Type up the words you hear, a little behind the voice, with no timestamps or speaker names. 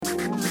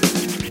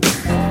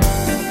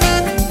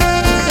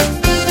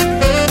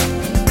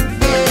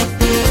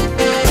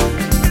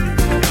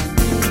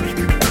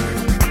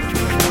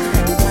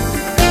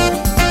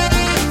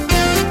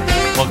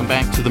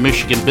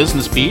Michigan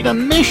Business Beat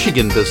on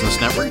Michigan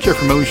Business Network.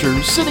 Jeffrey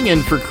Mosier sitting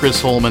in for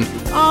Chris Holman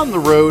on the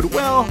road,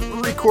 well,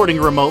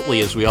 recording remotely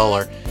as we all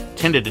are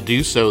tended to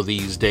do so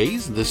these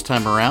days. This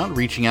time around,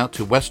 reaching out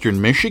to Western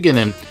Michigan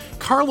and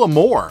Carla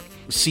Moore,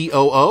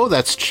 COO,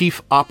 that's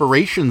Chief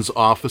Operations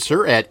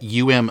Officer at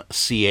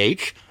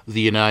UMCH,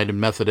 the United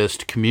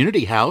Methodist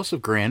Community House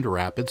of Grand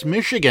Rapids,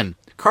 Michigan.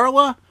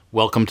 Carla,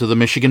 welcome to the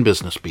Michigan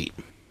Business Beat.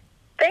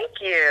 Thank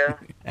you.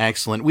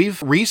 Excellent.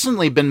 We've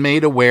recently been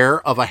made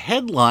aware of a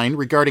headline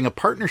regarding a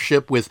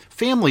partnership with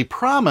Family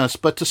Promise,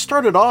 but to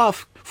start it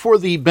off, for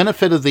the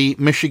benefit of the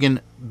Michigan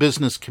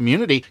business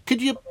community,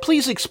 could you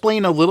please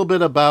explain a little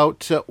bit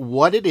about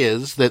what it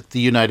is that the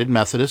United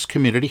Methodist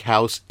Community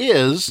House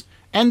is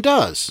and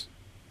does?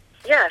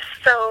 Yes,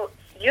 so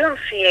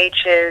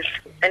UMCH is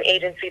an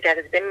agency that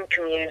has been in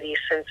community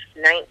since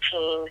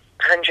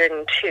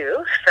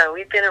 1902, so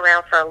we've been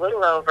around for a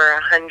little over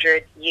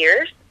 100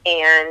 years.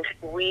 And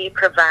we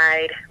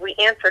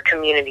answer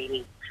community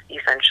needs,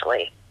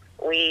 essentially.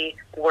 We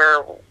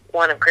were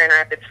one of Grand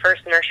Rapids'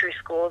 first nursery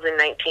schools in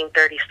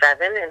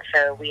 1937, and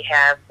so we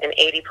have an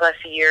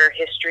 80-plus year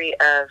history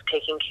of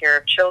taking care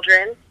of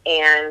children,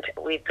 and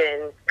we've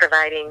been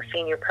providing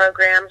senior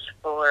programs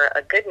for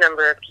a good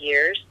number of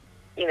years,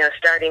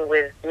 starting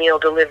with meal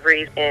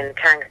deliveries and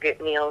congregate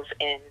meals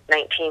in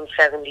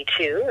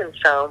 1972. And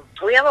so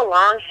we have a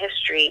long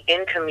history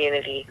in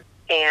community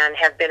and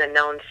have been a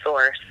known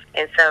source.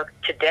 And so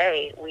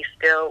today we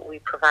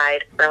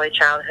provide early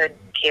childhood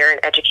care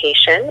and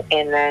education,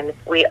 and then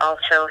we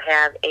also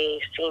have a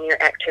senior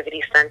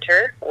activity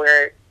center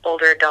where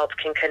older adults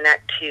can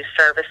connect to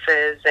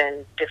services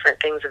and different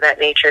things of that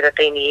nature that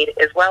they need,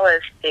 as well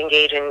as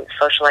engage in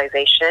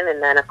socialization.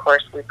 And then, of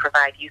course, we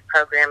provide youth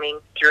programming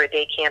through a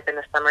day camp in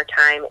the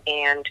summertime,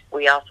 and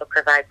we also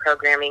provide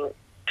programming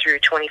through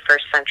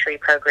 21st Century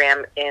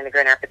program in the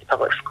Grand Rapids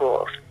Public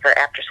Schools for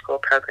after-school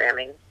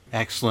programming.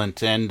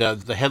 Excellent. And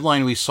the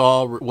headline we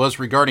saw was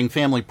regarding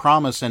Family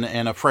Promise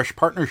and a fresh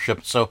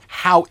partnership. So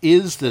how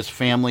is this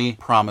Family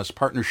Promise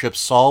partnership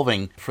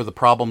solving for the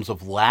problems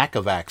of lack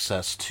of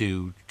access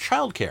to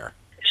childcare?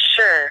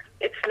 Sure.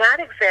 It's not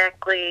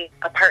exactly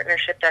a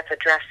partnership that's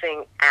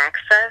addressing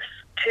access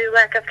to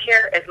lack of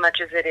care as much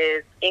as it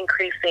is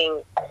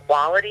increasing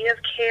quality of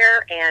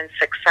care and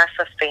success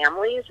of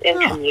families in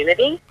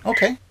community.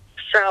 Okay.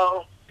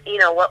 So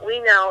what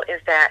we know is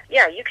that,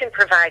 you can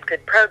provide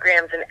good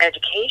programs and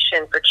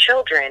education for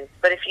children,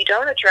 but if you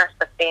don't address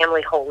the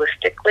family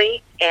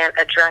holistically and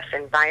address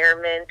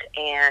environment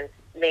and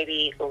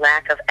maybe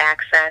lack of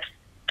access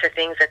to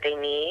things that they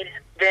need,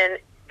 then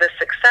the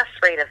success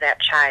rate of that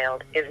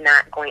child is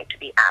not going to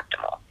be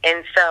optimal.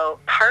 And so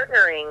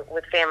partnering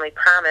with Family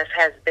Promise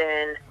has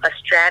been a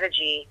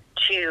strategy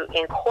to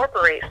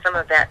incorporate some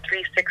of that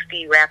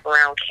 360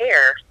 wraparound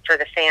care for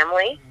the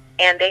family.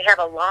 And they have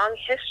a long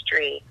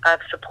history of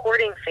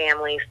supporting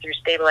families through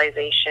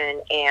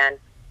stabilization and,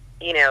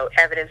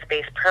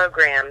 evidence-based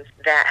programs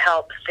that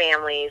help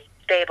families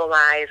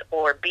stabilize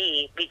or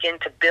begin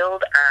to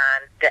build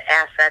on the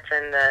assets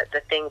and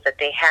the things that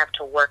they have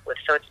to work with.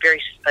 So it's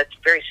very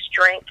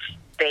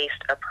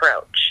strengths-based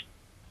approach.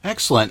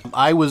 Excellent.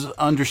 I was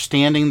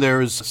understanding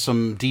there's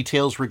some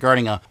details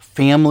regarding a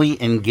family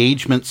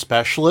engagement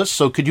specialist.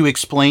 So could you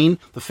explain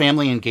the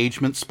family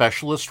engagement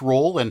specialist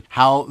role and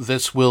how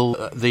this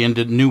will, the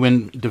new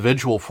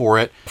individual for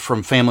it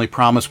from Family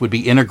Promise would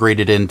be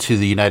integrated into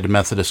the United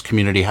Methodist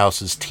Community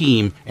House's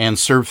team and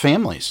serve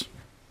families?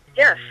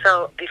 Yes,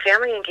 so the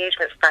family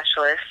engagement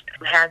specialist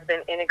has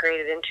been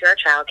integrated into our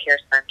child care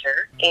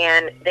center,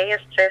 and they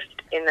assist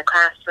in the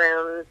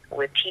classrooms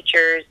with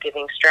teachers,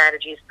 giving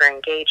strategies for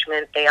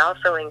engagement. They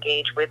also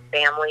engage with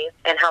families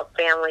and help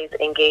families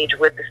engage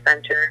with the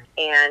center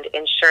and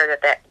ensure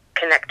that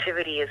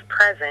connectivity is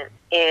present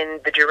in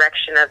the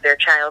direction of their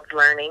child's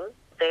learning.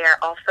 They are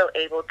also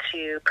able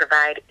to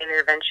provide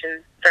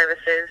intervention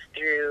services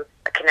through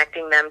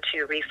connecting them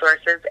to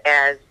resources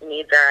as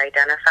needs are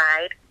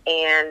identified.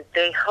 And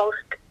they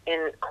host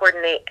and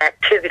coordinate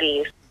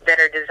activities that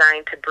are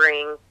designed to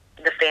bring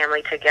the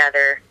family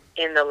together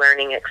in the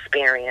learning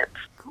experience.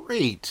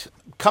 Great.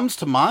 Comes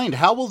to mind,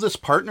 how will this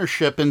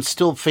partnership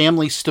instill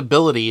family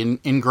stability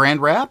in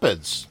Grand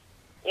Rapids?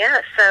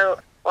 Yeah, so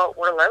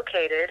we're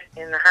located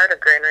in the heart of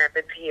Grand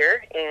Rapids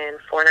here in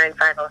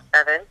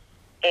 49507,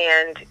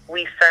 and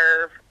we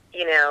serve,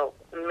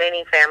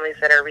 many families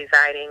that are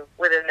residing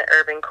within the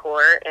urban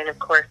core, and of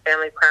course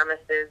Family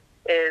Promises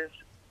is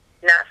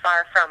not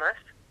far from us,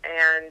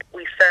 and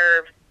we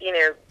serve,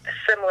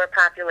 similar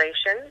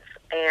populations,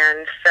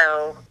 and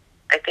so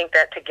I think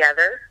that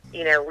together,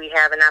 we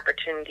have an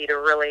opportunity to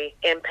really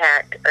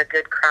impact a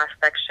good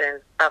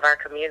cross-section of our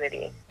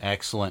community.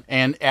 Excellent.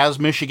 And as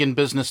Michigan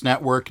Business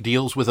Network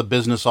deals with a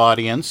business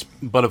audience,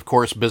 but of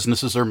course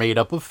businesses are made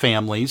up of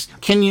families,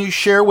 can you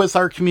share with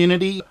our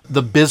community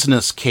the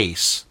business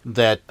case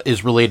that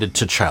is related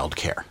to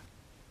childcare?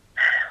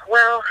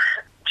 Well,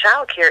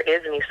 childcare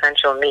is an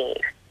essential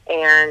need.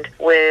 And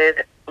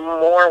with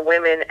more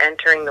women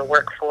entering the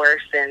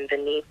workforce and the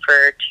need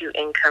for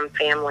two-income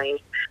families,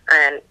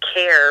 and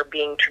care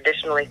being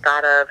traditionally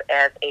thought of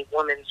as a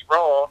woman's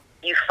role,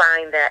 you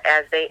find that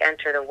as they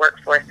enter the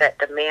workforce, that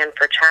demand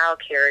for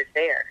childcare is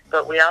there.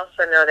 But we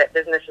also know that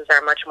businesses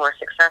are much more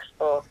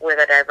successful with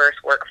a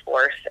diverse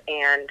workforce,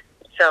 and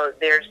so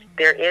there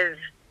is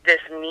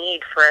this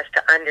need for us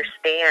to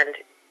understand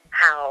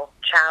how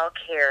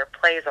childcare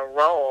plays a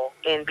role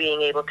in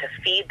being able to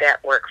feed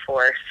that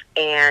workforce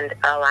and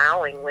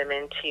allowing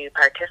women to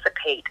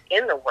participate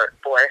in the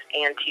workforce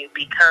and to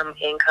become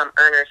income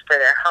earners for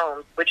their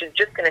homes, which is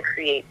just going to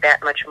create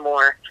that much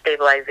more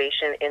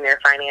stabilization in their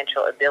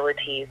financial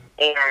abilities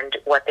and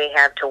what they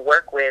have to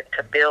work with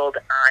to build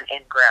on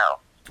and grow.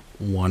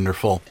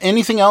 Wonderful.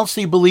 Anything else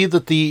you believe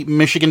that the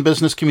Michigan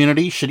business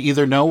community should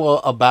either know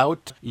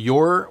about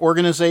your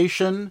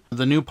organization,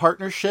 the new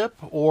partnership,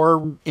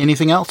 or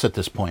anything else at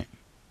this point?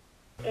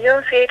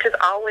 UMCH is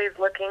always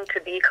looking to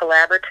be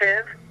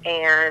collaborative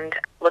and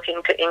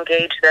looking to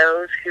engage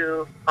those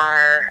who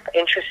are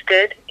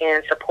interested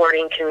in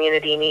supporting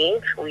community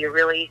needs. We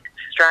really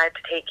strive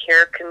to take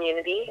care of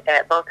community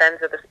at both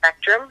ends of the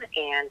spectrum,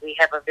 and we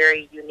have a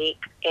very unique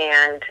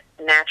and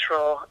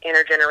natural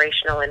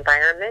intergenerational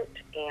environment.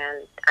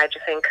 And I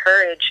just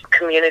encourage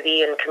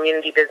community and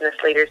community business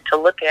leaders to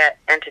look at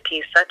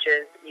entities such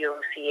as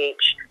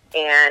UMCH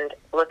and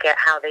look at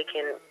how they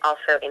can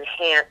also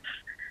enhance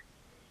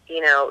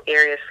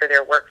areas for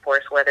their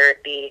workforce, whether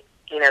it be,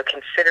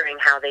 considering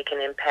how they can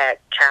impact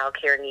child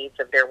care needs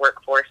of their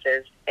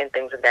workforces and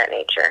things of that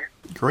nature.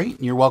 Great.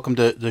 You're welcome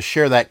to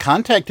share that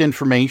contact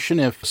information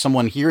if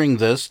someone hearing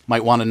this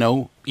might want to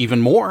know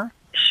even more.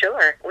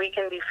 Sure. We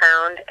can be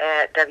found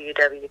at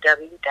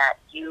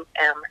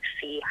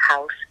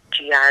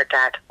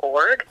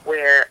www.umchousegr.org,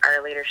 where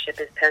our leadership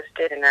is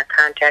posted and our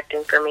contact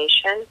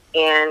information,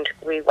 and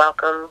we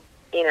welcome,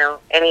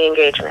 any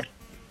engagement.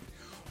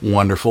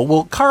 Wonderful.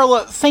 Well,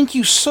 Carla, thank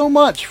you so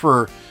much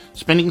for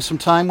spending some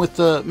time with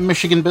the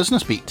Michigan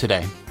Business Beat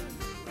today.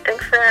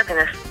 Thanks for having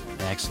us.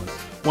 Excellent.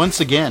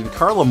 Once again,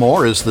 Carla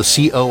Moore is the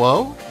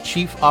COO,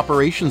 Chief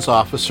Operations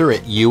Officer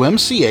at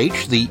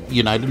UMCH, the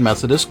United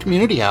Methodist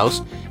Community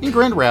House in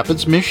Grand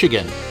Rapids,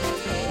 Michigan.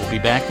 We'll be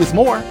back with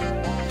more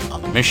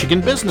on the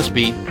Michigan Business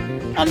Beat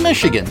on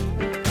Michigan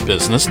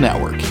Business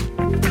Network.